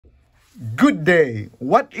Good day.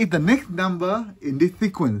 What is the next number in this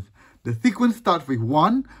sequence? The sequence starts with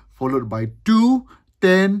 1, followed by 2,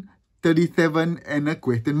 10, 37, and a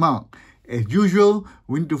question mark. As usual,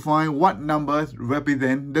 we need to find what numbers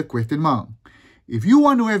represent the question mark. If you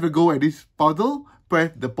want to have a go at this puzzle,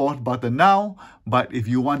 press the pause button now. But if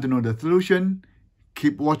you want to know the solution,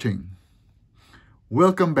 keep watching.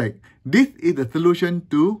 Welcome back. This is the solution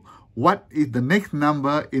to what is the next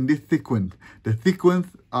number in this sequence. The sequence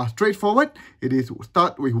are straightforward. It is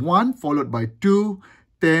start with 1 followed by 2,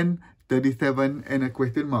 10, 37 and a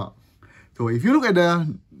question mark. So if you look at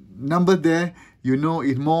the numbers there, you know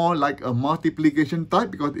it's more like a multiplication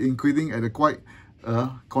type because it's increasing at a quite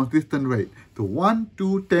consistent rate. So 1,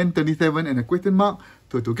 2, 10, 37 and a question mark.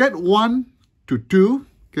 So to get 1 to 2,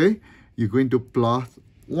 okay, you're going to plus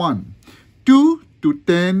 1. 2 to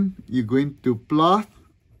 10, you're going to plus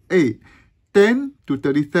 8. 10 to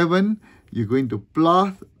 37, you're going to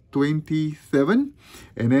plus 27.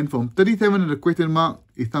 And then from 37 and the question mark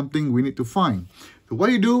is something we need to find. So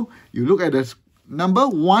what you do, you look at the number.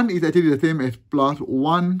 1 is actually the same as plus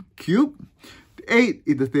 1 cube. 8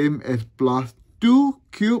 is the same as plus 2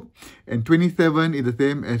 cube. And 27 is the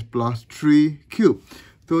same as plus 3 cube.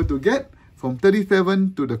 So to get from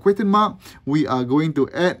 37 to the question mark, we are going to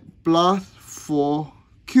add plus 4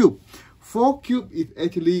 cube. 4 cube is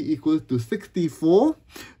actually equal to 64.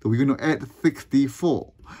 So we're going to add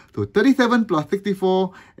 64. So 37 plus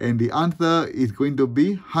 64, and the answer is going to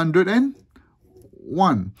be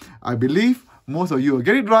 101. I believe most of you will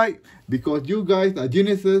get it right because you guys are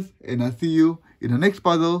geniuses, and I'll see you in the next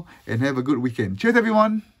puzzle and have a good weekend. Cheers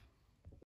everyone!